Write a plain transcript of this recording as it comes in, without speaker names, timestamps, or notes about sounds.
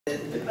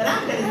But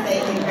I'm going to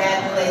say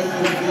congratulations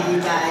to you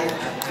guys.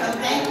 So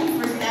thank you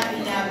for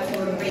stepping up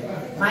to a great.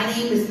 My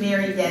name is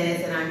Mary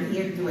Dennis, and I'm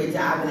here to do a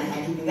job, and I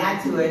hadn't even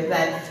got to it,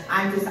 but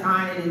I'm just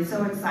honored and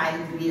so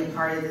excited to be a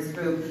part of this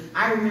group.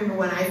 I remember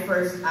when I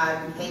first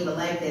became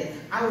elected,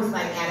 I was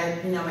like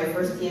at my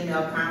first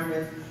TML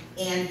conference,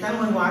 and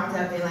someone walked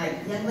up and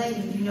like, young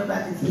lady, do you know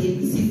about the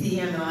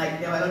TNBCCM? And I'm like,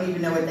 no, I don't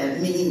even know what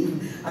that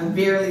means. I'm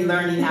barely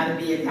learning how to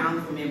be a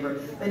council member.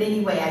 But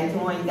anyway, I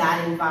joined,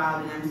 got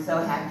involved, and I'm so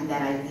happy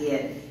that I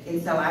did.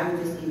 And so I would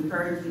just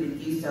encourage you to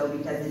do so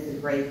because it's a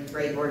great,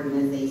 great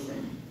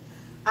organization.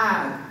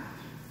 I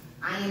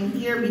am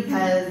here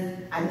because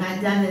I've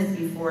not done this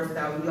before,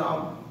 so you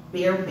all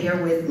bear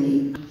with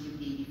me.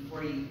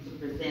 Before you to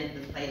present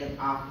the slate of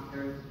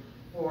officers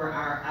for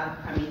our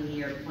upcoming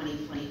year,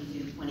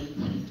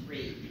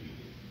 2022-2023.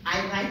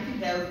 I'd like to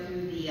go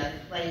through the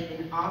slate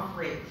and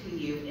offer it to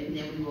you, and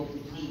then we will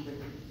proceed with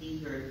the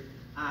procedures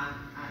as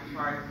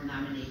far as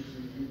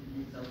nominations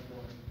and so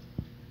forth.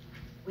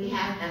 We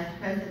have as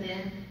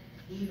President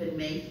Stephen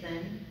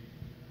Mason,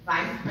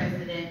 Vice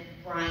President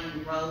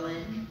Brian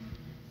Rowland,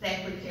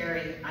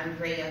 Secretary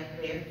Andrea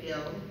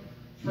Fairfield,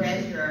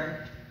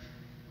 Treasurer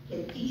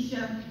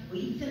Keisha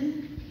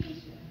Wheaton.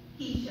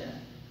 Keisha.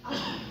 Oh,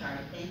 I'm sorry.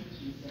 Thank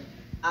you, Keisha.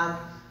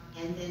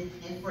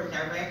 And for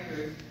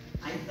directors,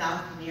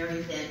 myself,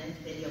 Mary Dennis,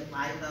 City of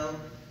Livo,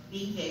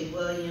 B.J.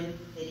 Williams,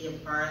 City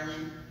of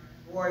Garland,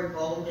 Ward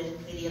Golden,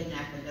 City of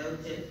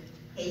Nacogdoches,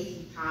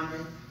 Casey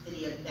Thomas,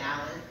 City of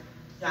Dallas,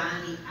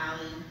 Johnny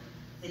Allen,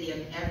 City of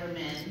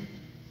Everman,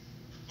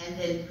 and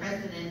then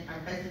President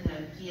of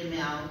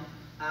GML,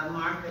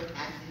 Margaret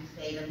Ashley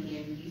Statham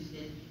here in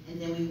Houston,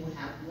 and then we will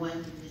have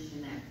one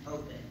position that's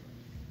open.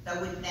 So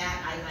with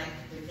that, I'd like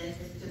to present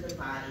this to the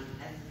body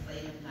as a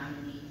slate of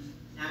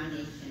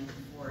nominations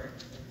for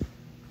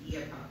the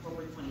year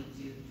October 22,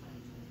 2020.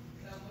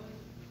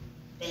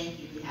 Thank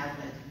you. We have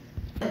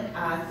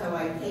that. So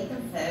I take a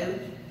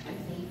vote, I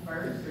think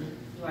first, or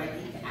do I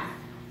need to ask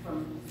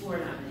for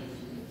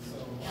nominations? So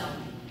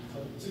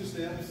two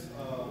steps.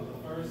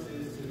 The first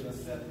is to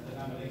accept the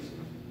nomination,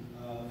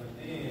 but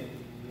then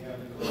we have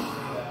to go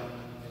out,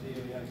 and then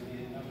we have to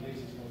get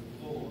nominations from the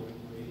floor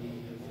for any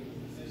vacant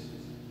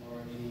positions or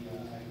any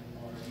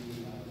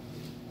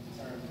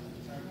term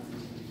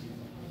positions.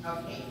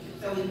 Okay,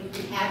 so we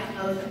have a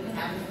motion, we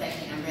have a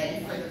second. I'm ready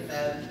for the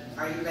vote.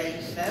 Are you ready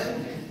to vote?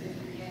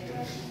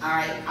 All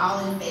right, all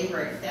in favor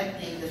of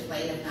accepting the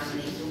slate of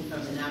nominations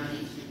from the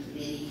nomination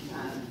committee,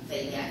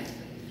 say yes.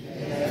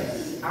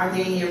 Yes. Are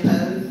there any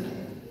opposed?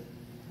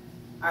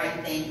 All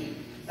right, thank you.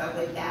 So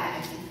with that,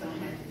 I think someone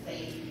has to say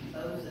if you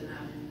close the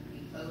nomination, we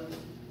close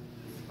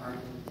this part.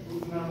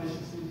 Move the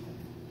nomination.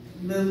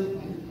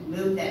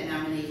 Move that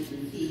nomination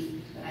cease,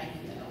 but I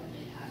need to open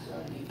it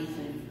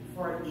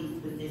for these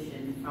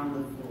positions from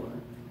the floor.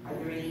 Are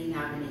there any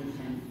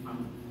nominations from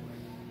the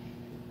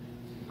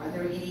floor? Are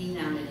there any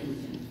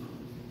nominations from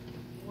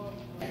the floor?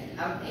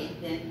 Okay,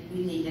 then we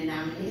need to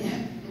nominate him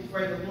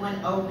for the one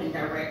open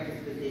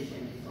director's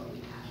position.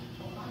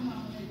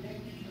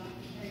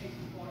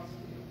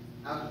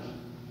 Okay.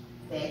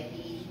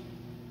 Becky,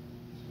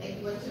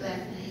 what's your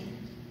last name?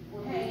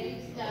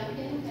 Hayes,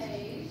 Duncan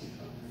Hayes.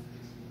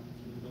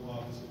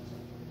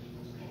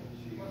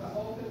 For the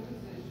open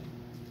position.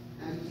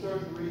 Is it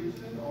certain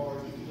reason or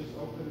is it just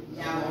open?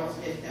 No, it's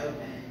just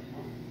open.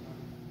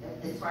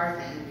 As far as I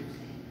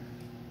understand.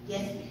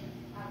 Yes, ma'am.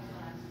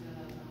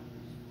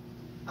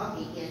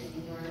 Okay, yes,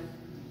 and yours?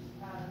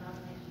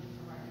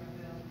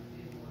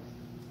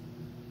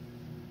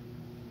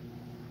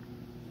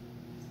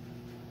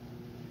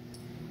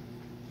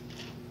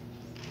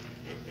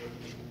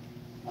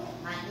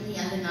 Any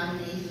other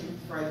nominations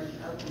for the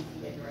open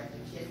seat of director?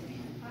 Yes,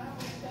 ma'am. I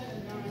was going to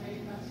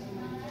nominate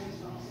Councilwoman Hayes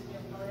from City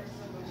of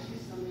Larissa, but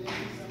she's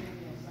submitted something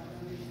else. I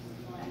don't need to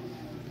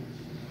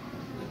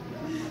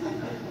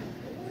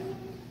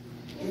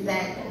Is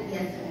that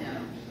yes or no?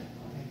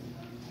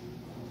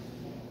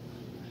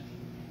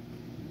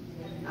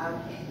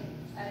 Okay.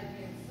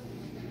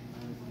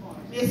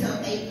 Ms.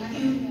 O'Day,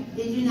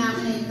 did you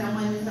nominate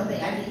someone, Ms.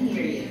 O'Day? I didn't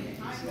hear you.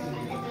 I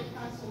nominated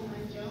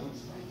Councilwoman Jones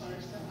from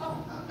Larissa. Oh,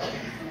 okay.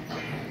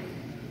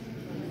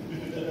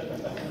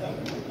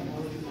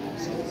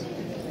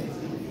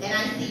 And I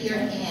see your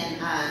hand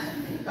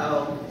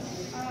go.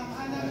 I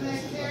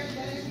nominate Terry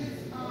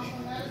Davis from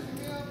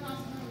Madisonville,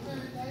 Councilman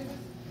Terry Davis.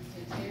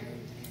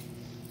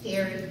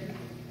 Terry.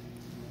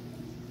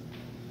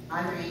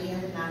 Are there any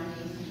other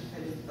nominations for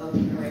this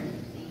open director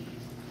seat?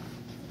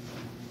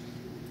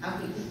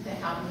 Okay, just to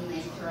help me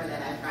make sure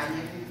that I've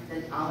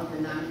gotten all of the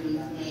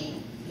nominees'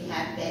 names. We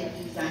have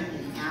Becky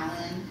Duncan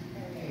Allen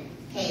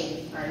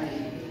Hayes, pardon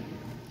me.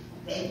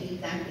 Becky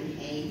Duncan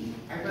Hayes.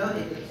 I wrote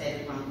it, but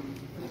said it wrong.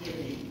 Forgive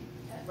me.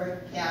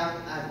 Raquel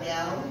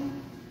Bell,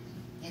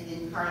 and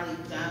then Carly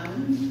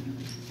Jones,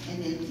 and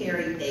then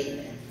Terry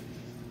Davis.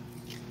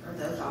 Are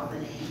those all the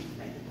names?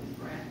 If I get them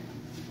correct.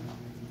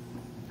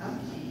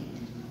 Okay.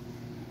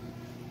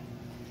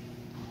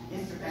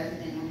 Mr.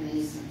 President,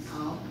 nominations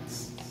all.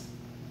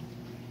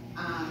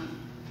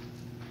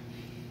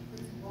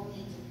 We'll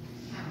need to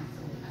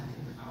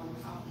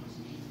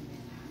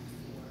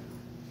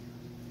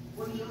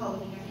Were you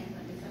holding your hands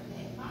up? It's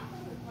okay. I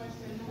have a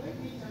question. Do we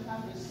need to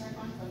have a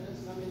second for those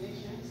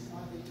nominations,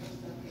 or they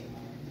just okay?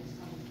 Just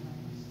come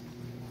first?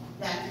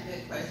 That's a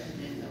good question,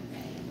 it's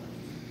okay.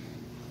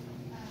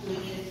 Do we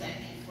need a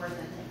second for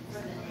the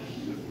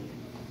name?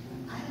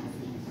 I don't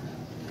think so.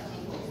 I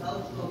think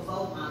we'll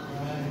vote on it.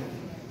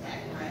 Is that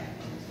correct?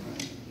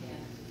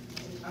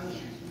 Oh,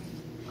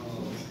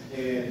 yeah.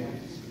 And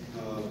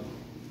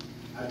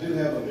I do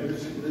have a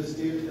membership list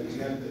here that we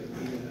have to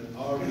be an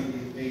already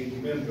a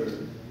member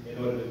in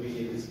order to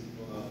be in this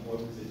board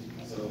position.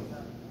 So,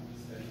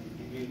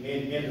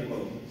 and to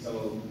vote.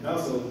 So, and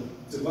also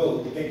to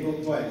vote, you can't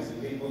vote twice.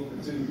 You can't vote for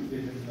two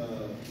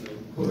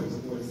different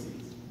board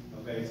seats.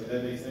 Okay, so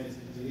that makes sense.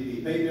 So you need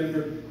to be a paid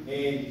member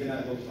and you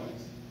cannot vote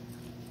twice.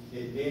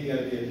 And then you got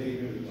to be a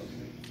paid member to vote.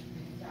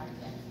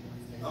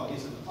 Oh,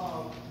 yes, sir. I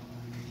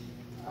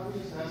was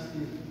just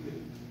asking if you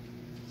could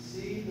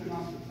see the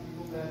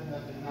people that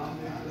have been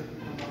nominated.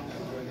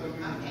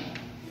 Okay.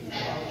 Is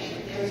that okay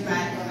with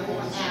everybody? So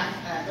we'll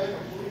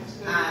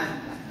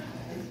ask,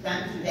 it's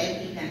Duncan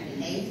Becky,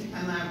 Duncan Hayes,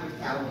 come on,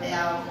 Raquel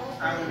Bell,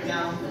 Charlie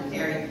Jones, and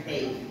Terry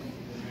Spade.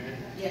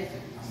 Yes, sir.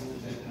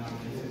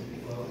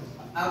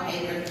 Okay,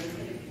 there's a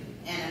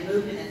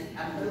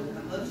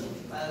motion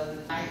to close.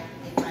 If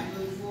I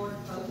move forward,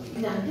 close.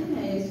 Duncan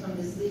Hayes from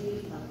the city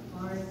of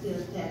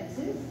Clarksville,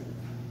 Texas.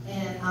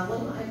 And I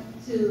would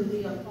like to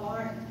be a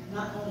part,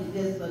 not only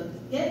this,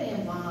 but get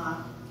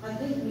involved. I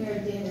think Mayor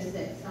Dennis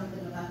said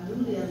something about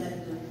newly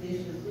elected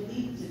officials. We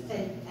need to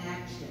take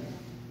action.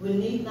 We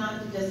need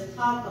not to just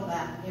talk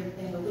about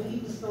everything, but we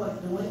need to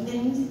start doing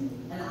things.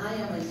 And I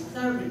am a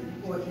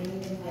servant before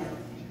anything else.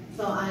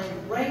 So I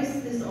embrace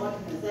this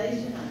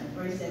organization. I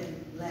embrace every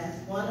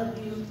last one of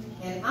you.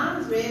 And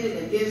I'm ready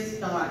to get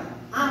started.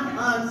 I'm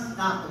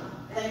unstoppable.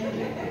 Thank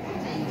you. Thank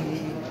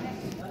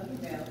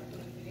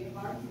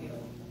you.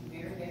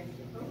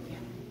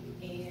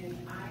 And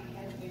I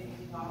have been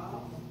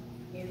involved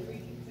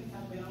since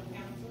I've been on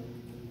council,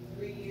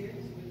 3 years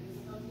with this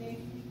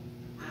association.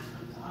 I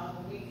come to all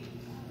the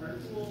meetings,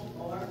 virtual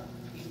or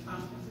in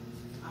conferences.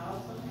 I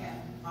also have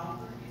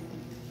offered and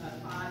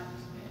applied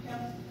to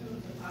help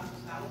students apply for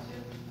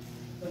scholarships.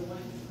 The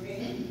ones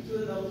granted, 2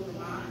 of those were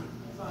mine,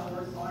 so I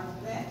work hard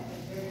for that.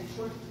 That's very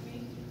important to me.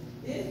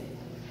 This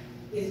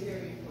is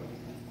very important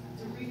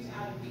to reach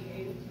out and be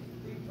able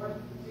to work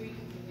with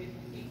the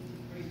different people,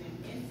 bring them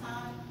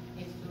inside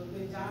and to do a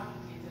good job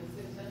and to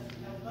assist us and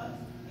help us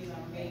is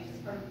our main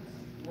purpose.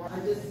 I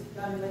just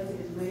got elected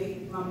in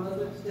May. My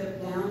mother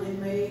stepped down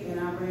in May, and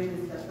I ran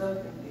and stepped up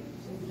in May.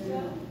 She's been a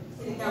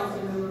city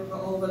council member for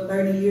over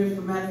 30 years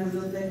from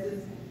Madisonville,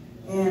 Texas,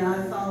 and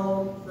I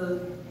saw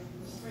the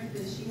strength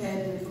that she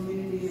had in the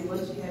community and what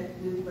she had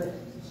to do, but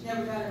she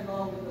never got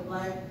involved with the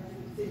black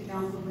city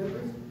council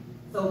members.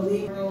 So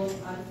me, I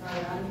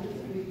decided I needed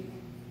to be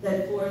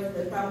that force,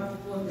 that powerful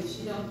force that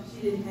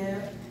she didn't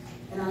have.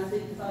 And I see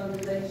this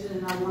organization,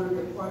 and I want to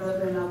be a part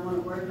of it, and I want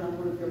to work, and I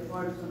want to be a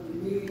part of something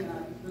big, and I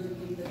really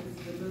think that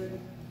this is a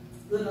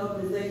good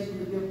organization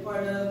to be a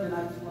part of, and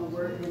I just want to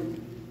work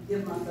and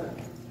give my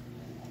service.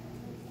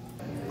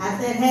 I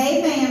said,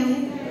 hey,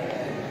 family.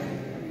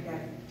 Okay.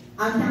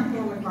 I'm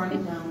Councilwoman Carly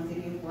Jones,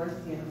 City of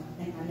Forest Hill.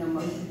 I think I know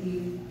most of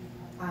you.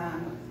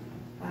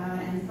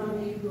 And some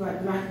of you who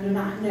do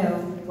not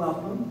know,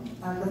 welcome,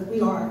 because we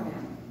are a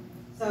family.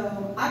 So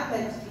I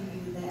pledge to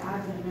you that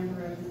I've been a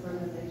member of this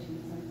organization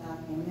since I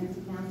came into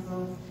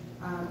council.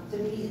 To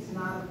me, it's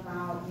not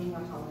about being a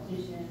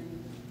politician.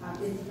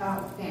 It's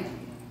about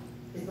family.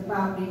 It's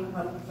about being a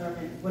public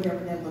servant,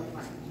 whatever that looks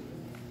like to you.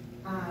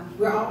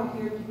 We're all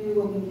here to do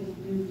what we need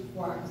to do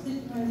for our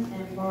constituents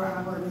and for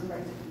our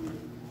respective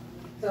communities.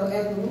 So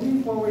as we're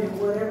moving forward in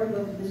whatever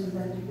those positions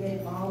that we get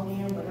involved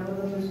in, whatever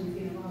those positions we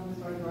get involved in as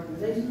far as the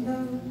organization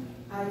goes,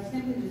 I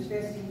simply just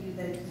stress to you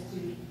that to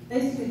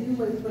basically do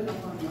what's put up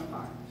on your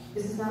heart.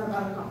 This is not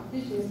about a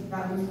competition, it's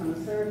about who's going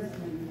to serve us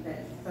and do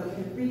that. So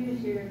in the previous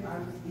years, I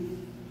was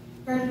the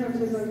treasurer of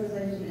this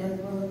organization as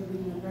well as the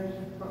regional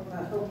treasurer,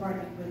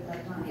 co-partnered with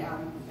Tony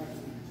Allen from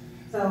government.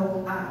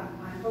 So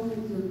I'm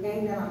hoping to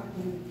gain that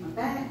opportunity to come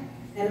back,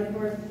 and of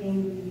course,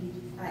 being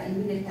the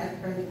immediate past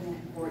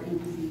president for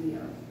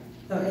NBCBO.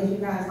 So as you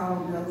guys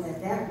all know,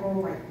 that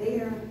role right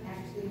there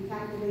actually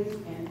calculates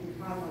and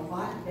requires a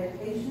lot of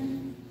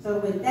dedication. So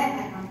with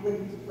that, I'm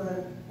looking to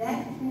plug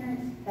that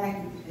experience back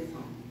into this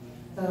home.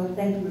 So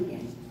thank you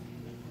again.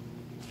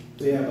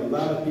 We have a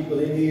lot of people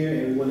in here,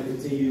 and we want to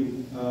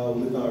continue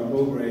with our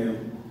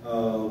program.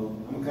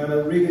 I'm kind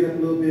of rigging it up a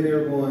little bit,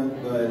 everyone,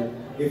 but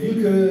if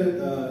you could,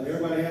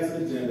 everybody has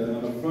an agenda.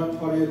 On the front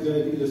part of the agenda,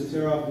 you can just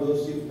tear off a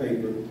little sheet of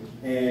paper,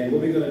 and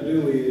what we're going to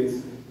do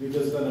is we're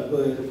just going to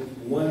put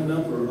one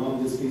number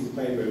on this piece of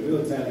paper.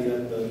 We'll tally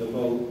up the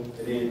vote,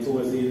 and then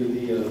towards the end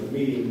of the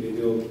meeting,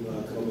 we'll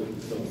come up with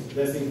the results. Does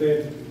that seem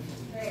fair?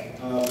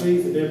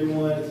 Please, if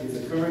everyone is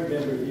a current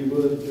member, if you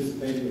would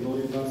participate in the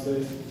voting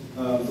process.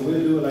 So we'll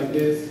do it like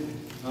this.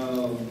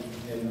 So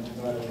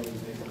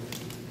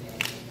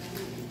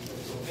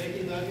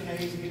Becky Duncan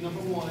Hayes will be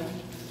number 1.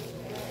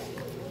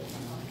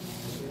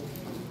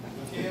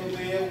 Raquel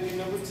Bell will be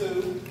number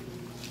 2.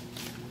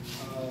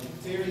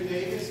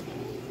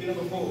 Be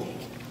number 4.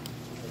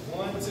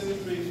 1, 2,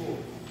 3, 4.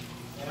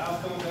 And I'll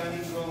come down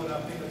each row and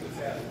I'll pick up the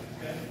tablet.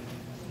 Okay?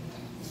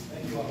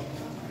 Thank you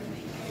all.